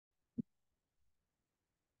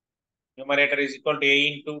numerator is equal to a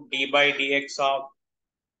into d by dx of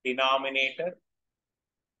denominator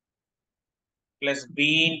plus b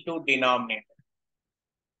into denominator.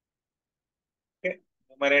 Okay,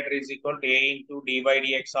 numerator is equal to a into d by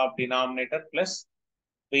dx of denominator plus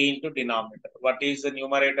b into denominator. What is the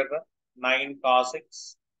numerator? 9 cos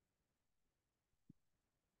x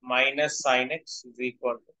minus sin x is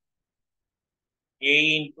equal to a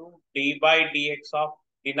into d by dx of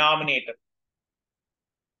denominator.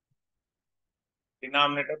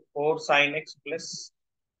 Denominator 4 sin x plus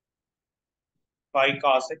 5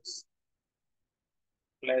 cos x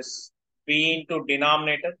plus b into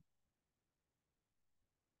denominator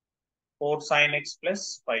 4 sin x plus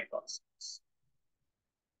 5 cos x.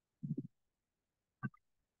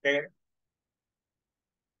 Okay.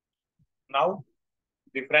 Now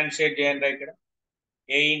differentiate చేయండి ఇక్కడ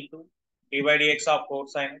a into d by dx of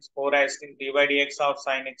 4 sin x 4 as d by dx of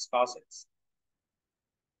sin x cos x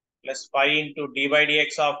plus 5 into d by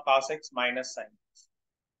dx of cos x minus sin x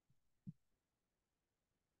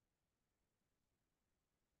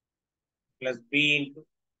plus b into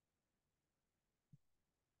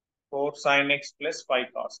 4 sin x plus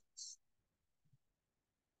 5 cos x.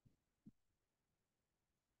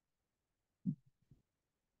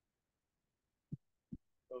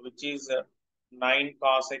 So which is 9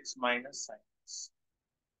 cos x minus sin x.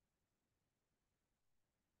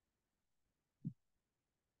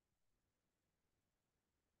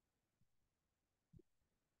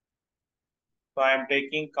 So I am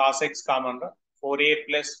taking cos x common, 4a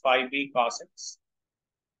plus 5b cos x.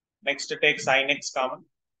 Next to take sin x common.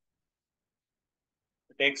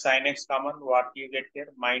 To take sin x common, what you get here?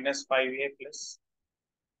 Minus 5a plus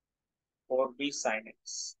 4b sin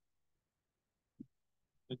x,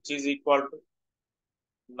 which is equal to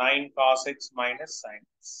 9 cos x minus sin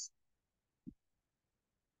x.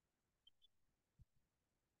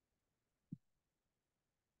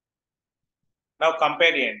 Now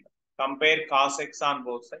compare the end. Compare cos x on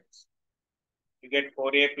both sides. You get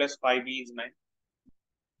 4a plus 5b is 9.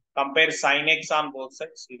 Compare sin x on both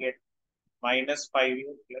sides. You get minus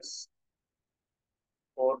 5a plus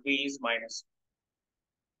 4b is minus.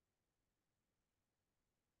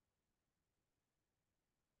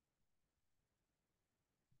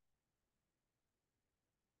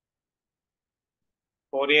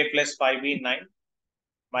 Four a plus 5b 9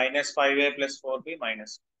 minus 5a plus 4b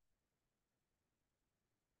minus.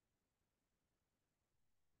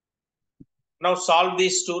 Now solve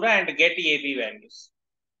these two and get AB values.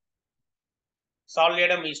 Solve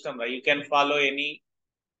చేయడం ఇష్టం రా. You can follow any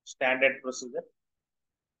standard procedure.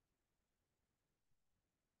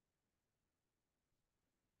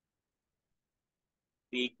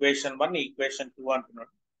 The equation 1, equation 2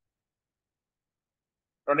 అంటున్నాడు.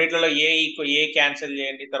 రెండిట్లలో ఏ cancel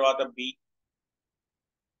చేయండి, తర్వాత B.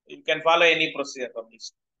 You can follow any procedure from this.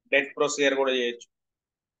 Debt procedure కూడా చేయొచ్చు.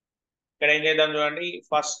 ఇక్కడ ఏం చేద్దాం చూడండి,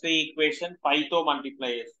 ఫస్ట్ ఈక్వేషన్ 5 తో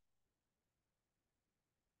మల్టిప్లై చేస్తాం.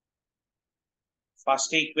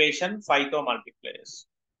 ఫస్ట్ ఈక్వేషన్ 5 తో మల్టిప్లై చేస్తాం.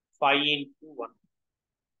 5 into 1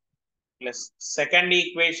 ప్లస్ సెకండ్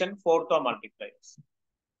ఈక్వేషన్ 4 తో మల్టిప్లై చేస్తాం.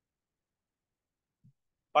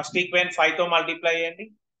 ఫస్ట్ ఈక్వేషన్ 5 తో మల్టిప్లై చేయండి.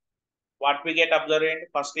 వాట్ వి గెట్ అబ్జర్వ్ చేయండి.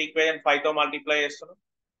 ఫస్ట్ ఈక్వేషన్ 5 తో మల్టిప్లై చేస్తున్నాం.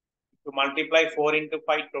 To multiply 4 into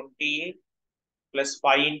 5 28 plus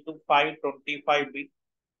 5 into 5 25b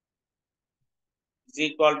is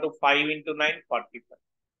equal to 5 into 9 45.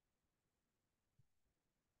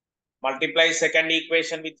 Multiply second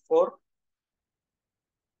equation with 4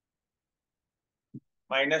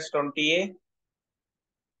 minus 20a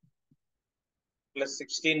plus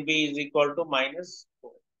 16b is equal to minus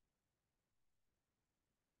 4.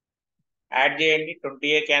 Add చేయండి,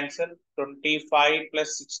 20a cancel, 25 plus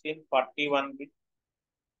 16 41b is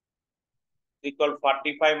equal to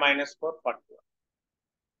 45 minus 4 41.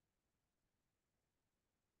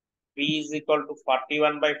 b is equal to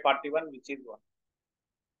 41 by 41, which is 1.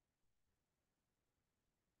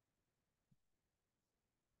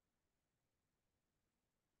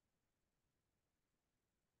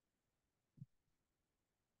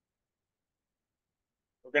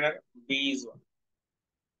 Okay, b is 1.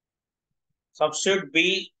 Substitute b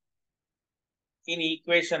in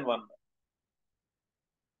equation 1.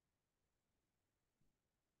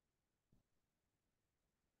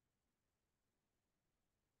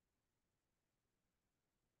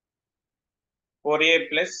 Four a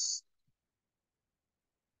plus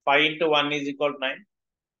 5 into 1 is equal to 9.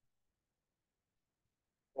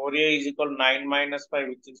 4a is equal to 9 minus 5,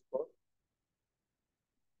 which is 4.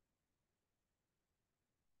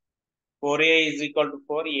 4a is equal to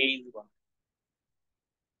 4, a is 1.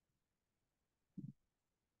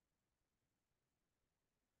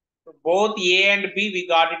 So both A and B we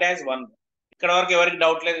got it as 1. ఇక్కడ వరకు ఎవరికి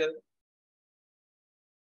doubt లేదు కదా.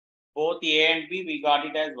 Both A and B we got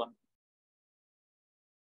it as 1.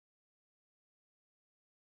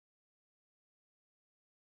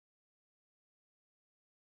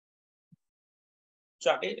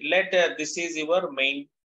 Let this is your main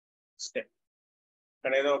step.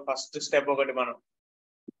 ఇక్కడ ఏదో first step ఒకటి మనం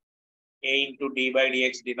a into d by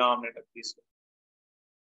dx denominator తీసుకో.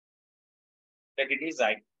 Let it is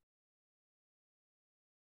I.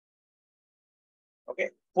 Okay,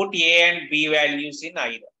 put a and b values in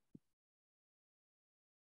either.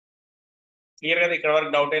 Clear కదా, ఇక్కడ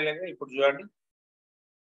వరకు doubt ఏం లేదు. ఇప్పుడు చూడండి,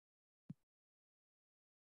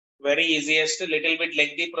 very easiest, little bit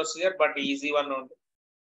lengthy procedure but easy one only.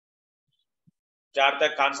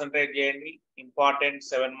 జాగ్రత్తగా కాన్సన్ట్రేట్ చేయండి, important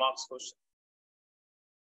 7 marks question.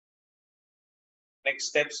 Next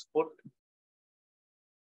steps, put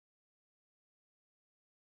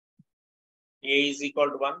a is equal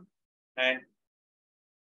to 1 and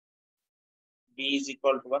b is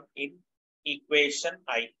equal to 1 in equation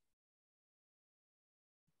I.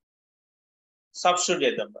 Substitute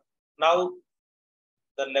చేద్దాం. Now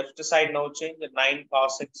the left side now change, 9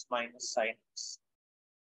 cos x minus sin x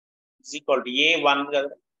is equal to a 1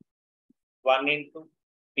 కదా, 1 into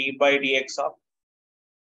d by dx of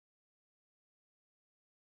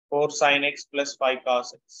 4 sin x plus 5 cos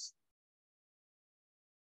x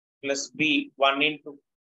plus b 1 into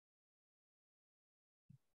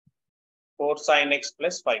 4 sin x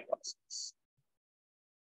plus 5 cos x.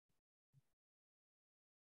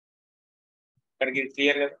 ఇక్కడికి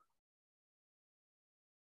clear కదా.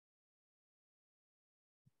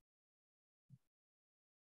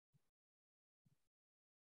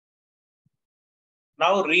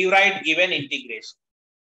 Now rewrite given integration.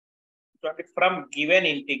 From given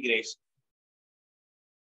integration,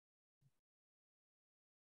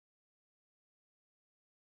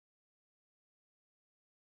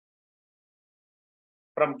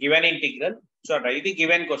 from given integral, ఇది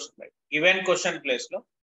given question, right? Given question place లో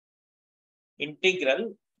integral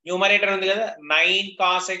numerator ఉంది కదా, 9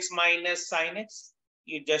 cos x minus sin x,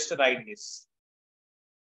 you just write this.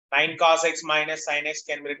 9 cos x minus sin x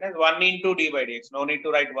can be written as 1 into d by dx. No need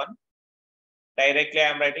to write 1. Directly I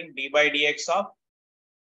am writing d by dx of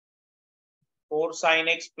 4 sin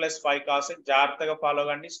x plus 5 cos x. జాగ్రత్తగా follow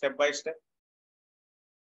కండి, step by step.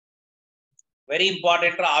 Very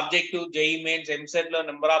important objective, JEE mains, EAMCET లో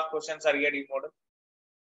number of questions అడిగాడు ఈ model.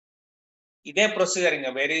 ఇదే procedure,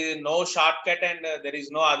 ఇంకా very no short cut and there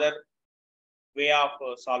is no other way of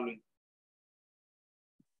solving.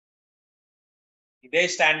 ఇదే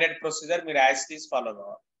standard procedure, మీరు as it is follow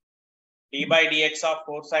కావాలి. d by dx of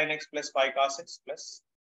 4 sin x plus 5 cos x plus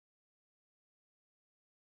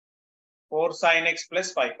 4 sin x plus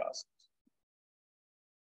 5 cos x.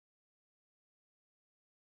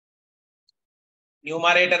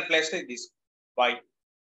 Numerator place is this y.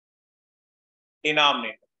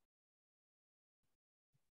 Denominator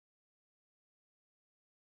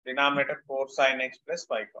 4 sin x plus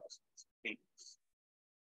 5 cos x.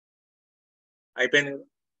 అయిపోయింది.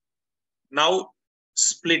 Now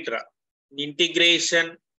split ra. Integration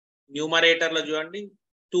numerator లో చూడండి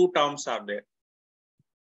 2 terms are there.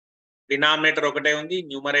 Denominator ఒకటే ఉంది,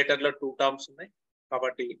 numerator లో 2 terms ఉన్నాయి.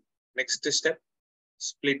 కాబట్టి next step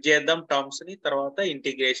split చేద్దాం terms ని, తర్వాత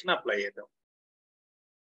ఇంటిగ్రేషన్ అప్లై చేద్దాం.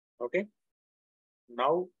 Okay,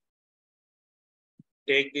 now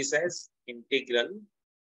take this as integral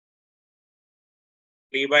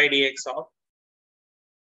d by dx of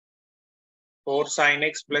 4 sin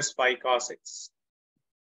x plus 5 cos x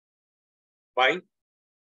by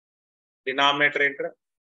denominator enter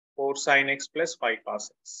 4 sin x plus 5 cos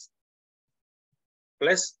x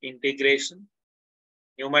plus integration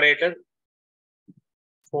numerator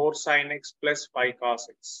 4 sin x plus 5 cos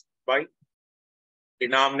x by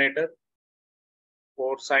denominator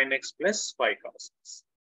 4 sin x plus 5 cos x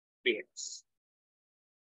dx.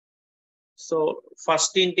 So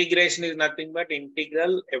first integration is nothing but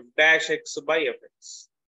integral f dash x by fx.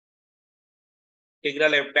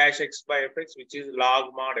 Integral f dash x by fx, which is log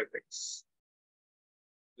mod fx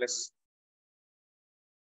plus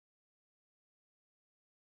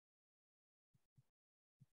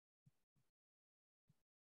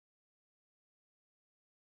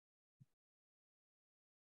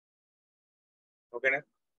okay,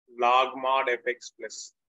 log mod fx plus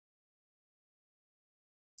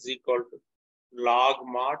is equal to log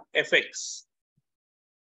mod fx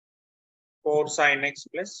 4 sin x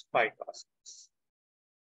plus 5 cos x.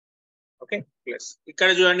 Okay, plus ఇక్కడ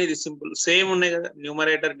చూడండి ఇది simple same ఉన్నాయి కదా,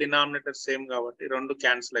 numerator denominator same కాబట్టి రెండు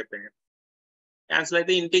cancel అయిపోయినాయి. Cancel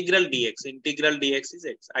అయితే integral dx is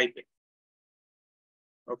x. అయిపోయింది.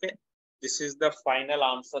 Okay. This is the final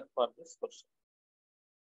answer for this question.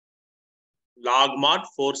 Log mod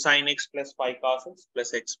 4 sin x plus 5 cos x plus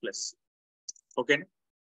x plus. Okay.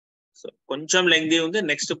 So కొంచెం lengthy ఉంది.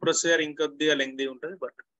 Next procedure ఇంకొద్దిగా lengthy ఉంటుంది,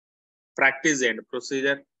 but practice చేయండి.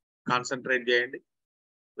 Procedure concentrate చేయండి.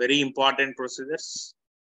 Very important procedures.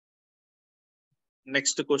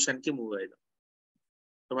 Next question కి move అయిదాం.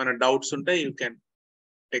 ఏమైనా doubts ఉంటే you can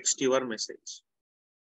text your message.